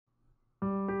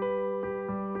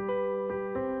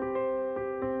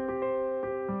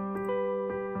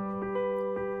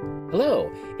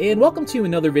Hello, and welcome to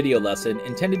another video lesson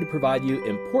intended to provide you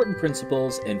important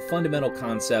principles and fundamental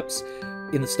concepts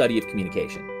in the study of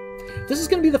communication. This is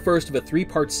going to be the first of a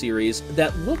three-part series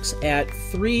that looks at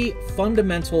three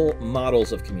fundamental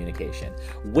models of communication,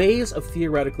 ways of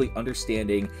theoretically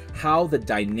understanding how the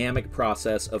dynamic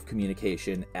process of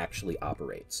communication actually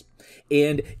operates.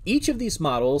 And each of these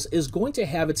models is going to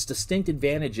have its distinct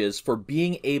advantages for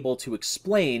being able to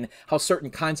explain how certain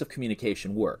kinds of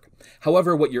communication work.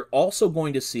 However, what you're also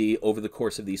going to see over the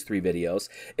course of these three videos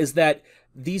is that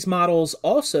these models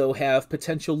also have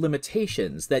potential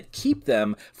limitations that keep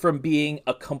them from being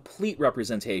a complete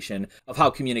representation of how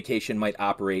communication might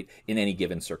operate in any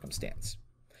given circumstance.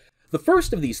 The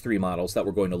first of these three models that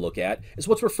we're going to look at is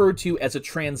what's referred to as a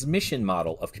transmission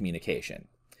model of communication.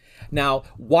 Now,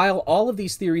 while all of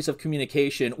these theories of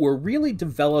communication were really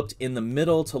developed in the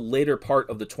middle to later part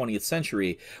of the 20th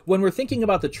century, when we're thinking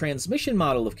about the transmission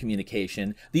model of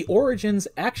communication, the origins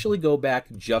actually go back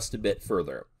just a bit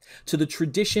further, to the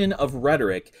tradition of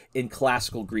rhetoric in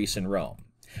classical Greece and Rome.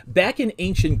 Back in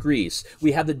ancient Greece,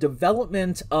 we have the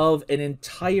development of an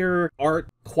entire art,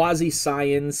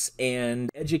 quasi-science,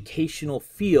 and educational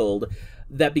field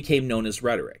that became known as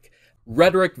rhetoric.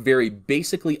 Rhetoric, very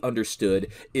basically understood,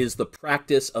 is the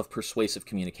practice of persuasive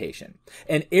communication.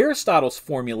 And Aristotle's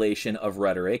formulation of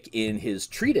rhetoric in his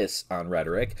treatise on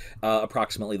rhetoric,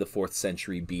 approximately the 4th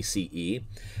century BCE,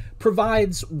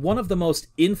 provides one of the most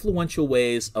influential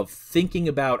ways of thinking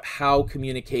about how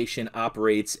communication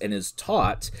operates and is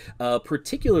taught,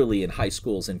 particularly in high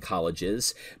schools and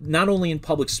colleges, not only in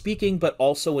public speaking, but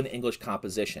also in English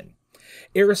composition.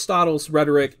 Aristotle's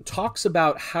rhetoric talks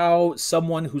about how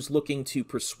someone who's looking to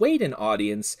persuade an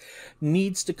audience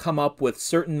needs to come up with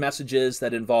certain messages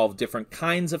that involve different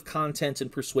kinds of content and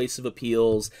persuasive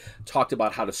appeals, talked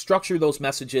about how to structure those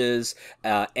messages,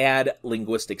 add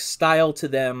linguistic style to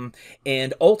them,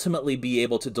 and ultimately be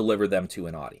able to deliver them to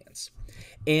an audience.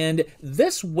 And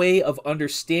this way of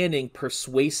understanding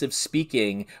persuasive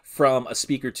speaking from a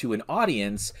speaker to an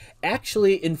audience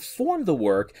actually informed the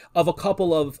work of a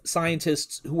couple of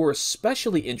scientists who were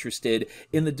especially interested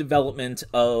in the development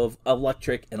of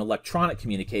electric and electronic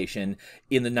communication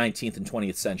in the 19th and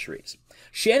 20th centuries.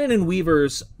 Shannon and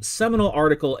Weaver's seminal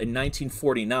article in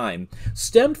 1949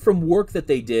 stemmed from work that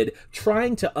they did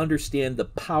trying to understand the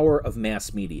power of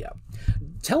mass media.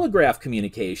 Telegraph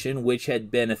communication, which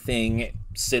had been a thing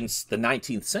since the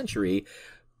 19th century,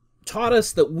 taught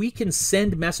us that we can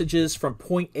send messages from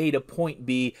point A to point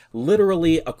B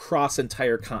literally across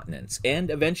entire continents and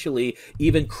eventually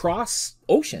even cross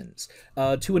oceans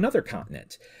to another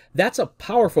continent. That's a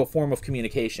powerful form of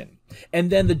communication. And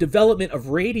then the development of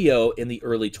radio in the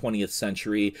early 20th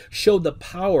century showed the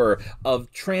power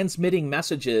of transmitting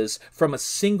messages from a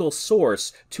single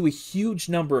source to a huge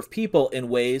number of people in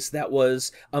ways that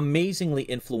was amazingly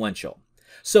influential.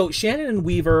 So Shannon and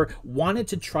Weaver wanted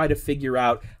to try to figure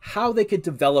out how they could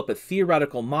develop a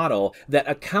theoretical model that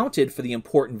accounted for the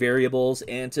important variables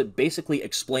and to basically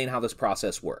explain how this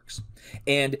process works.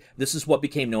 And this is what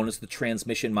became known as the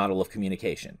transmission model of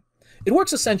communication. It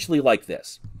works essentially like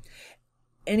this.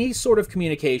 Any sort of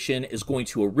communication is going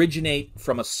to originate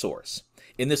from a source.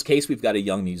 In this case, we've got a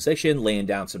young musician laying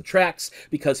down some tracks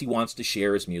because he wants to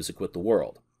share his music with the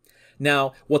world.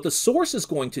 Now, what the source is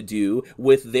going to do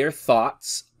with their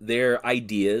thoughts, their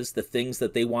ideas, the things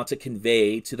that they want to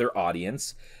convey to their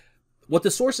audience, what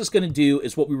the source is going to do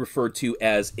is what we refer to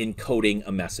as encoding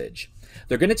a message.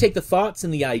 They're going to take the thoughts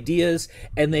and the ideas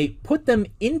and they put them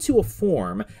into a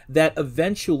form that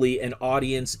eventually an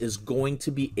audience is going to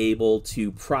be able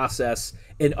to process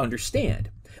and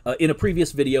understand. In a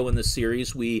previous video in this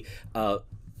series, we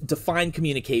defined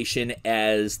communication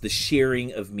as the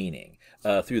sharing of meaning.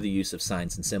 Through the use of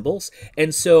signs and symbols.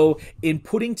 And so in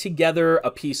putting together a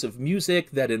piece of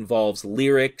music that involves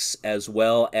lyrics as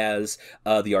well as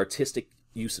the artistic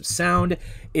use of sound,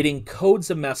 it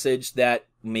encodes a message that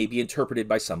may be interpreted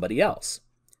by somebody else.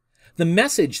 The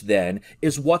message then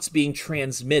is what's being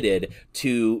transmitted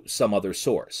to some other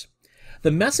source. The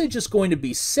message is going to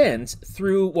be sent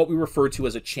through what we refer to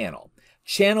as a channel.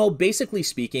 Channel, basically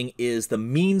speaking, is the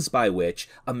means by which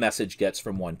a message gets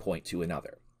from one point to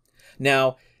another.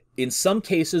 Now, in some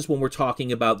cases, when we're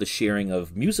talking about the sharing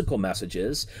of musical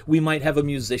messages, we might have a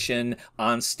musician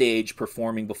on stage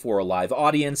performing before a live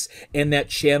audience, and that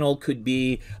channel could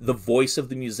be the voice of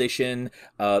the musician,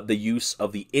 the use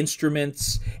of the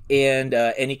instruments, and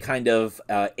any kind of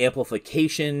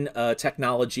amplification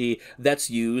technology that's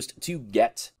used to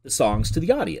get the songs to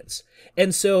the audience.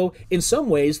 And so, in some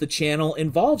ways, the channel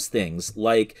involves things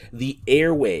like the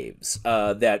airwaves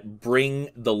that bring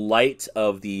the light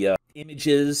of the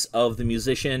images of the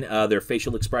musician, their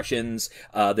facial expressions,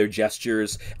 their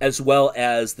gestures, as well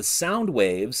as the sound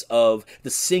waves of the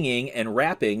singing and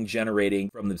rapping generating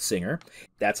from the singer.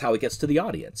 That's how it gets to the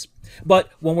audience. But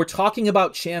when we're talking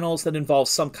about channels that involve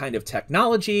some kind of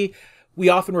technology, we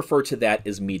often refer to that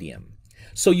as medium.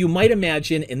 So you might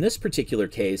imagine in this particular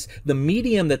case, the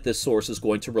medium that this source is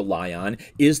going to rely on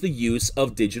is the use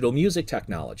of digital music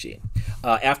technology.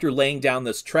 After laying down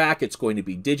this track, it's going to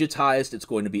be digitized, it's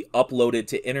going to be uploaded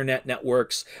to internet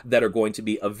networks that are going to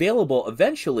be available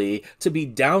eventually to be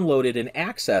downloaded and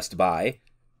accessed by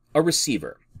a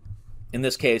receiver. In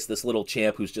this case, this little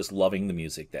champ who's just loving the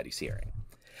music that he's hearing.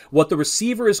 What the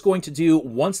receiver is going to do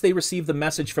once they receive the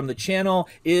message from the channel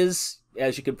is,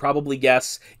 as you could probably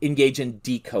guess, engage in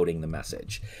decoding the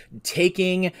message.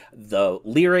 Taking the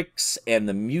lyrics and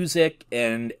the music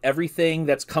and everything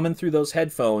that's coming through those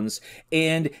headphones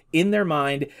and, in their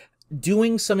mind,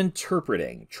 doing some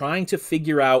interpreting, trying to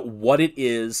figure out what it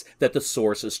is that the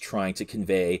source is trying to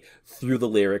convey through the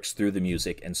lyrics, through the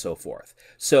music, and so forth.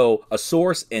 So a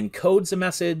source encodes a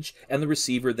message, and the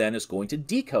receiver then is going to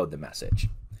decode the message.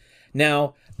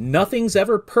 Now, nothing's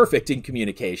ever perfect in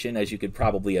communication, as you could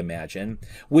probably imagine,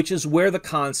 which is where the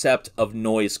concept of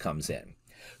noise comes in.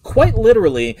 Quite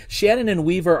literally, Shannon and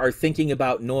Weaver are thinking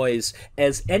about noise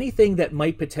as anything that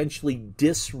might potentially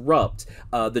disrupt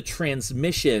the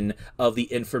transmission of the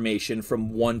information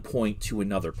from one point to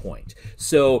another point.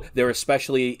 So they're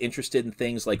especially interested in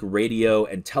things like radio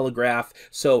and telegraph.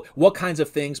 So what kinds of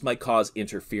things might cause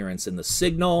interference in the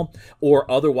signal or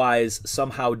otherwise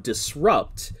somehow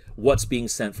disrupt what's being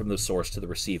sent from the source to the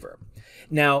receiver?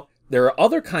 Now, there are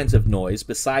other kinds of noise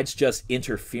besides just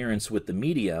interference with the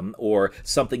medium or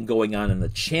something going on in the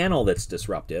channel that's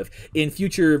disruptive. In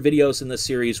future videos in this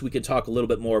series, we can talk a little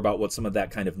bit more about what some of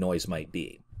that kind of noise might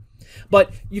be.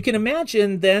 But you can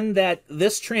imagine then that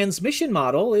this transmission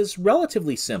model is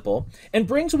relatively simple and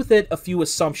brings with it a few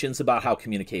assumptions about how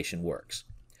communication works.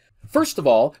 First of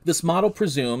all, this model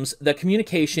presumes that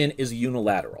communication is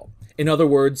unilateral. In other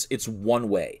words, it's one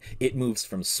way. It moves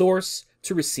from source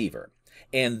to receiver.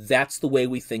 And that's the way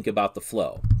we think about the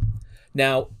flow.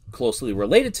 Now, closely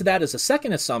related to that is a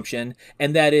second assumption,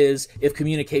 and that is if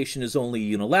communication is only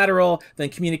unilateral, then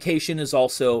communication is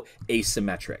also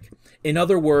asymmetric. In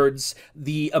other words,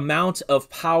 the amount of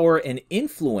power and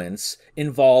influence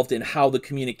involved in how the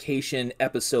communication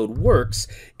episode works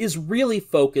is really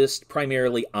focused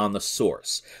primarily on the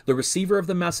source. The receiver of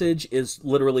the message is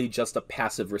literally just a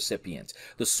passive recipient.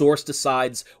 The source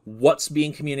decides what's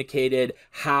being communicated,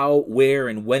 how, where,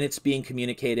 and when it's being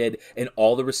communicated, and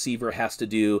all the receiver has to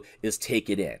do is take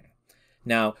it in.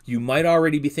 Now, you might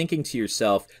already be thinking to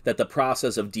yourself that the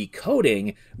process of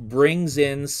decoding brings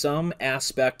in some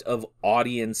aspect of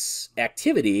audience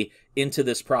activity into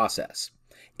this process.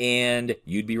 And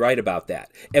you'd be right about that.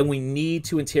 And we need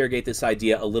to interrogate this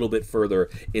idea a little bit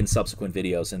further in subsequent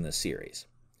videos in this series.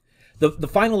 The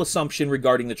final assumption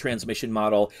regarding the transmission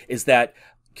model is that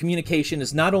communication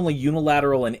is not only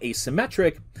unilateral and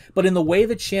asymmetric, but in the way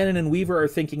that Shannon and Weaver are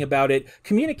thinking about it,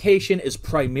 communication is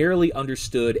primarily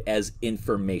understood as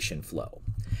information flow.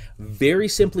 Very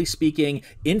simply speaking,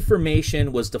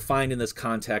 information was defined in this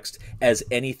context as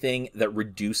anything that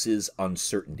reduces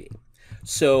uncertainty.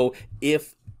 So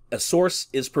if a source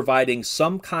is providing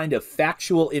some kind of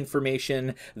factual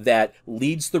information that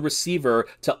leads the receiver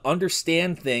to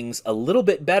understand things a little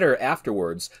bit better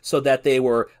afterwards so that they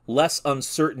were less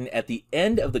uncertain at the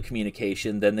end of the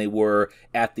communication than they were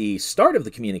at the start of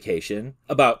the communication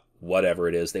about whatever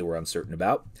it is they were uncertain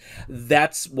about,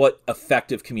 that's what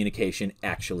effective communication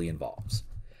actually involves.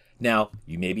 Now,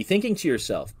 you may be thinking to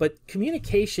yourself, but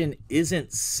communication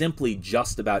isn't simply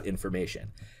just about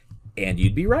information. And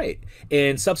you'd be right.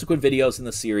 And subsequent videos in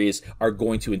the series are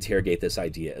going to interrogate this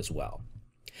idea as well.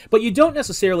 But you don't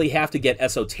necessarily have to get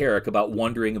esoteric about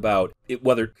wondering about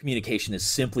whether communication is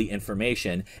simply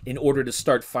information in order to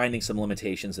start finding some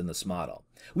limitations in this model.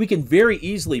 We can very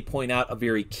easily point out a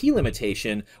very key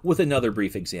limitation with another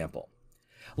brief example.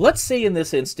 Let's say in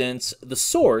this instance, the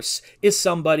source is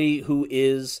somebody who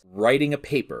is writing a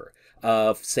paper,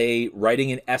 say,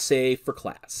 writing an essay for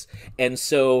class. And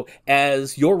so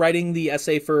as you're writing the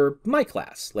essay for my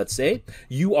class, let's say,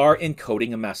 you are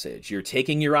encoding a message. You're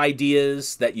taking your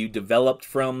ideas that you developed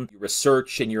from your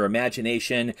research and your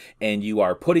imagination, and you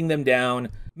are putting them down,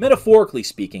 metaphorically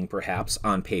speaking, perhaps,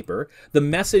 on paper. The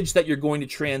message that you're going to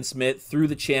transmit through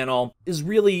the channel is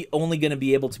really only going to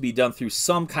be able to be done through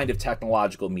some kind of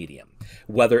technological medium.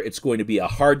 Whether it's going to be a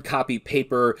hard copy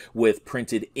paper with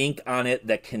printed ink on it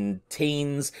that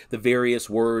contains the various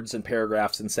words and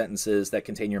paragraphs and sentences that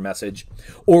contain your message,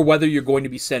 or whether you're going to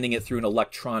be sending it through an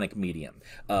electronic medium,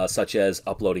 such as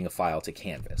uploading a file to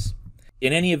Canvas.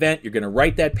 In any event, you're going to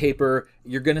write that paper,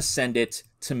 you're going to send it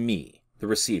to me, the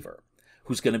receiver,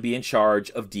 who's going to be in charge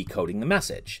of decoding the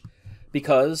message.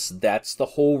 Because that's the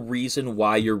whole reason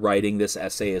why you're writing this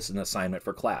essay as an assignment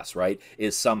for class, right?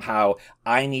 Is somehow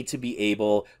I need to be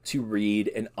able to read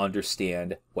and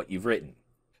understand what you've written.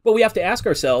 But we have to ask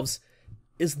ourselves,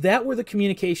 is that where the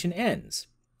communication ends?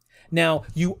 Now,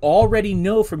 you already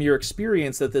know from your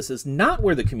experience that this is not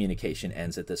where the communication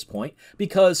ends at this point,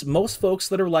 because most folks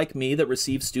that are like me that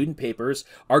receive student papers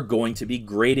are going to be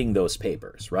grading those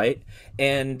papers, right?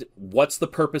 And what's the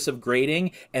purpose of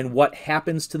grading, and what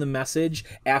happens to the message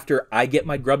after I get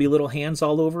my grubby little hands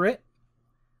all over it?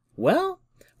 Well,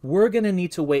 we're going to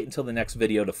need to wait until the next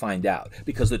video to find out,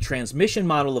 because the transmission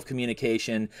model of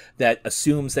communication that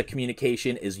assumes that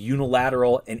communication is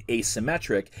unilateral and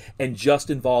asymmetric and just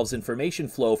involves information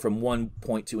flow from one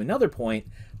point to another point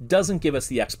doesn't give us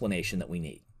the explanation that we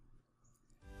need.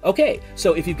 Okay,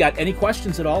 so if you've got any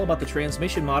questions at all about the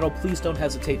transmission model, please don't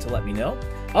hesitate to let me know.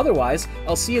 Otherwise,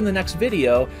 I'll see you in the next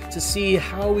video to see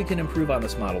how we can improve on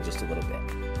this model just a little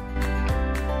bit.